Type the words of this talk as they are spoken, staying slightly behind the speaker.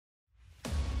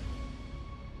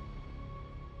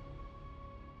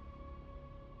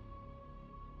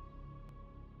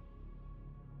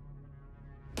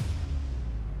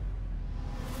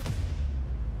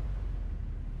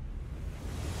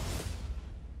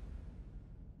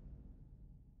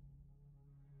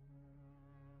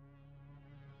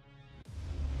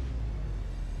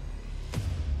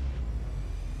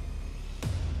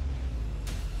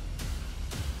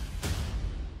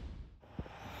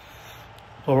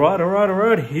All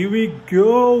right, here we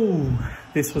go.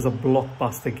 This was a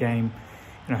blockbuster game.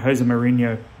 Jose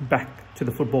Mourinho back to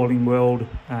the footballing world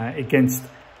against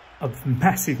a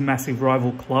massive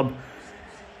rival club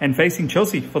and facing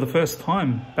Chelsea for the first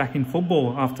time back in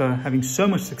football after having so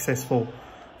much success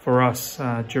for us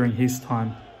during his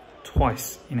time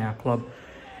twice in our club.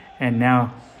 And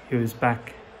now he was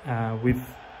back with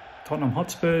Tottenham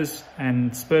Hotspurs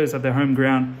and Spurs at their home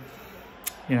ground.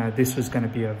 This was going to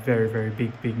be a very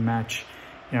big match.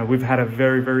 We've had a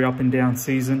very up and down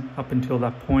season up until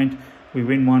that point. We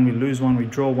win one, we lose one, we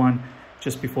draw one.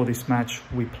 Just before this match,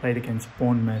 we played against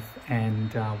Bournemouth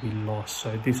and we lost.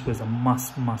 So this was a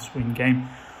must win game.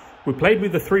 We played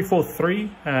with the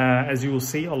 3-4-3, as you will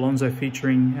see, Alonso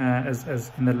featuring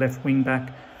as in the left wing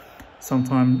back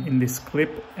sometime in this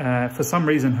clip. For some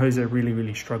reason, Jose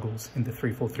really struggles in the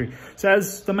 3-4-3. So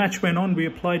as the match went on, we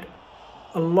applied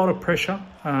a lot of pressure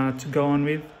to go on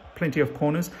with, plenty of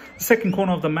corners. The second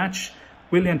corner of the match,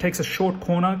 Willian takes a short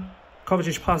corner,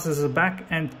 Kovacic passes it back,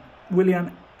 and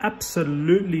Willian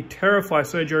absolutely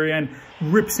terrifies Sergio and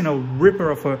rips in a ripper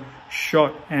of a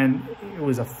shot, and it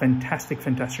was a fantastic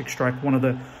strike. One of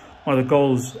the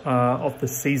goals of the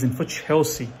season for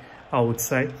Chelsea, I would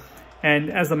say.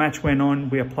 And as the match went on,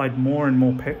 we applied more and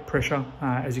more pressure.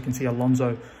 As you can see,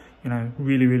 Alonso,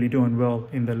 really doing well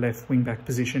in the left wing back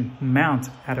position. Mount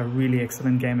had a really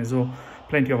excellent game as well.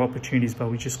 Plenty of opportunities, but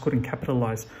we just couldn't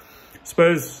capitalize.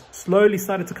 Spurs slowly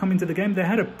started to come into the game. They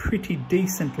had a pretty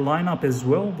decent lineup as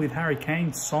well with Harry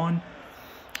Kane, Son,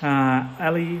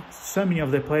 Ali, so many of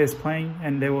their players playing,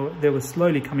 and they were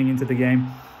slowly coming into the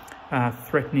game,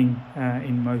 threatening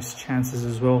in most chances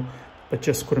as well, but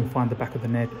just couldn't find the back of the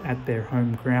net at their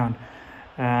home ground.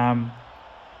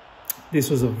 This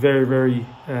was a very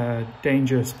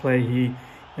dangerous play here.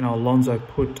 Alonso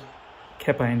put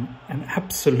Kepa in an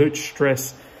absolute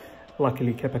stress.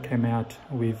 Luckily, Kepa came out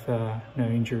with no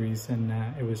injuries and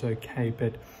it was okay.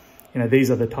 But,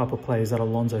 these are the type of plays that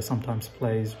Alonso sometimes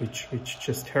plays, which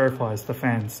just terrifies the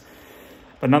fans.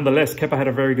 But nonetheless, Kepa had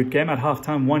a very good game at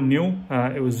halftime,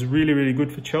 1-0. It was really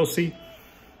good for Chelsea.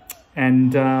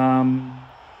 And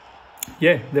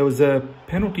yeah, there was a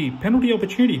penalty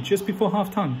opportunity just before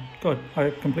halftime. God,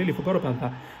 I completely forgot about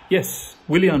that. Yes,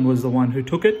 Willian was the one who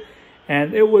took it.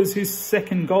 And it was his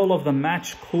second goal of the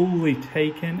match, coolly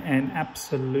taken and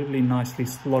absolutely nicely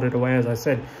slotted away. As I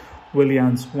said,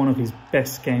 Willian's one of his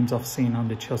best games I've seen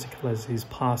under Chelsea colours. His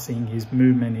passing, his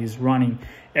movement, his running,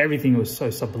 everything was so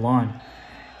sublime.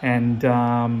 And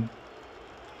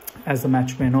as the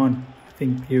match went on, I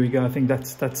think, here we go, I think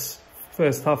that's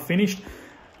first half finished.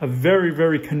 A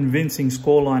very convincing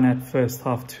scoreline at first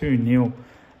half, 2-0.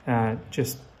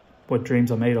 Just what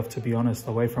dreams are made of, to be honest,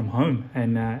 away from home.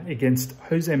 And against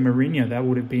Jose Mourinho, that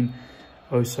would have been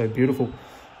oh so beautiful.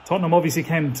 Tottenham obviously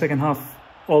came second half,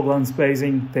 all guns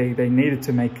blazing. They needed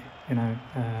to make,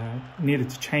 needed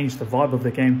to change the vibe of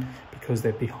the game because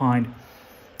they're behind.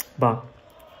 But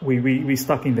we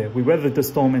stuck in there. We weathered the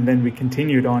storm and then we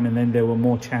continued on, and then there were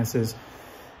more chances.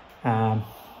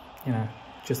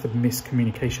 Just a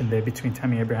miscommunication there between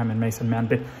Tammy Abraham and Mason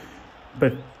Mount.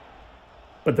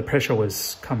 But the pressure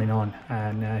was coming on.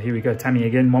 And here we go, Tammy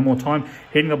again, one more time,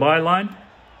 hitting the byline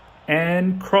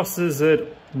and crosses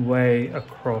it way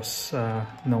across.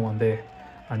 No one there.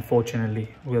 Unfortunately,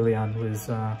 Willian was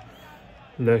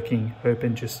lurking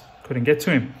open, just couldn't get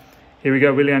to him. Here we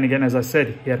go, Willian again. As I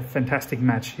said, he had a fantastic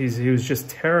match. He was just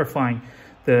terrifying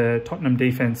the Tottenham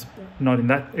defense, not in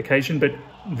that occasion, but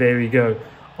there we go.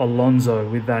 Alonso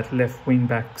with that left wing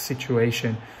back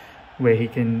situation where he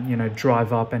can,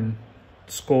 drive up and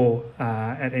score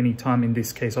at any time. In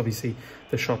this case, obviously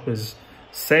the shot was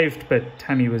saved, but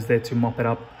Tammy was there to mop it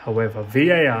up. However,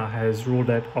 VAR has ruled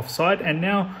that offside, and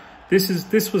now this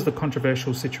was the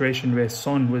controversial situation where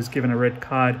Son was given a red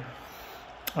card.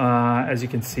 As you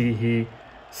can see here,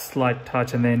 slight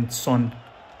touch, and then Son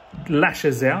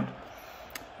lashes out.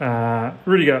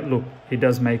 Rudiger, look, he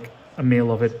does make a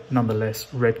meal of it, nonetheless,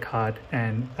 red card,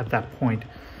 and at that point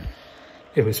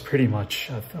it was pretty much,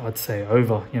 I'd say,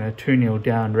 over. 2-0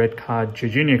 down, red card.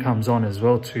 Jorginho comes on as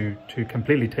well to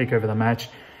completely take over the match.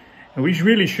 And we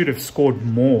really should have scored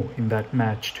more in that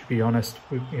match, to be honest.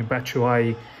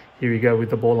 Batshuayi, here we go with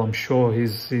the ball. I'm sure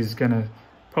he's going to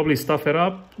probably stuff it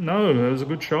up. No, it was a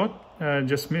good shot,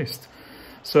 just missed.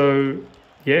 So,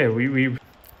 yeah,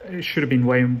 it should have been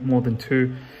way more than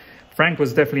 2. Frank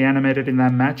was definitely animated in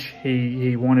that match.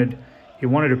 He wanted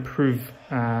to prove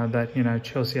that,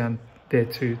 Chelsea are there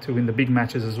to win the big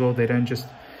matches as well. They don't just,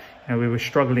 we were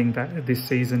struggling this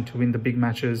season to win the big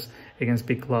matches against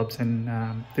big clubs,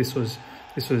 and this was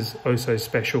oh so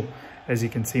special. As you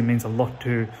can see, means a lot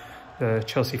to the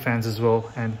Chelsea fans as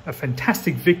well. And a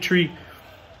fantastic victory.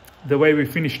 The way we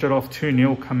finished it off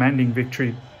 2-0, commanding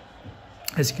victory.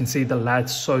 As you can see, the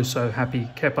lads so happy.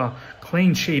 Kepa,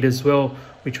 clean sheet as well,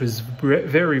 which was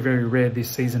very rare this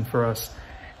season for us.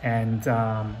 And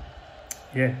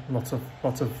yeah, lots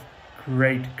of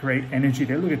great energy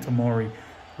there. Look at Tomori,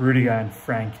 Rudiger and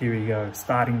Frank. Here we go,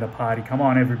 starting the party. Come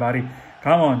on, everybody.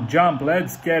 Come on, jump.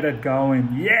 Let's get it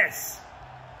going. Yes.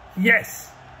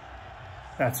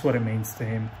 That's what it means to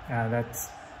him.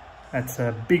 That's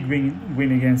a big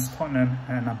win against Tottenham,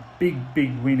 and a big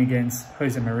win against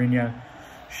Jose Mourinho.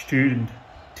 Student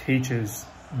teaches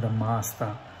the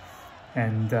master.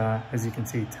 And as you can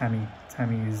see, Tammy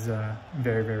is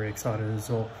very excited as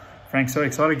well. Frank's so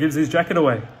excited, gives his jacket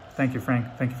away. Thank you, Frank.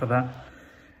 Thank you for that.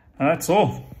 And that's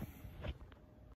all.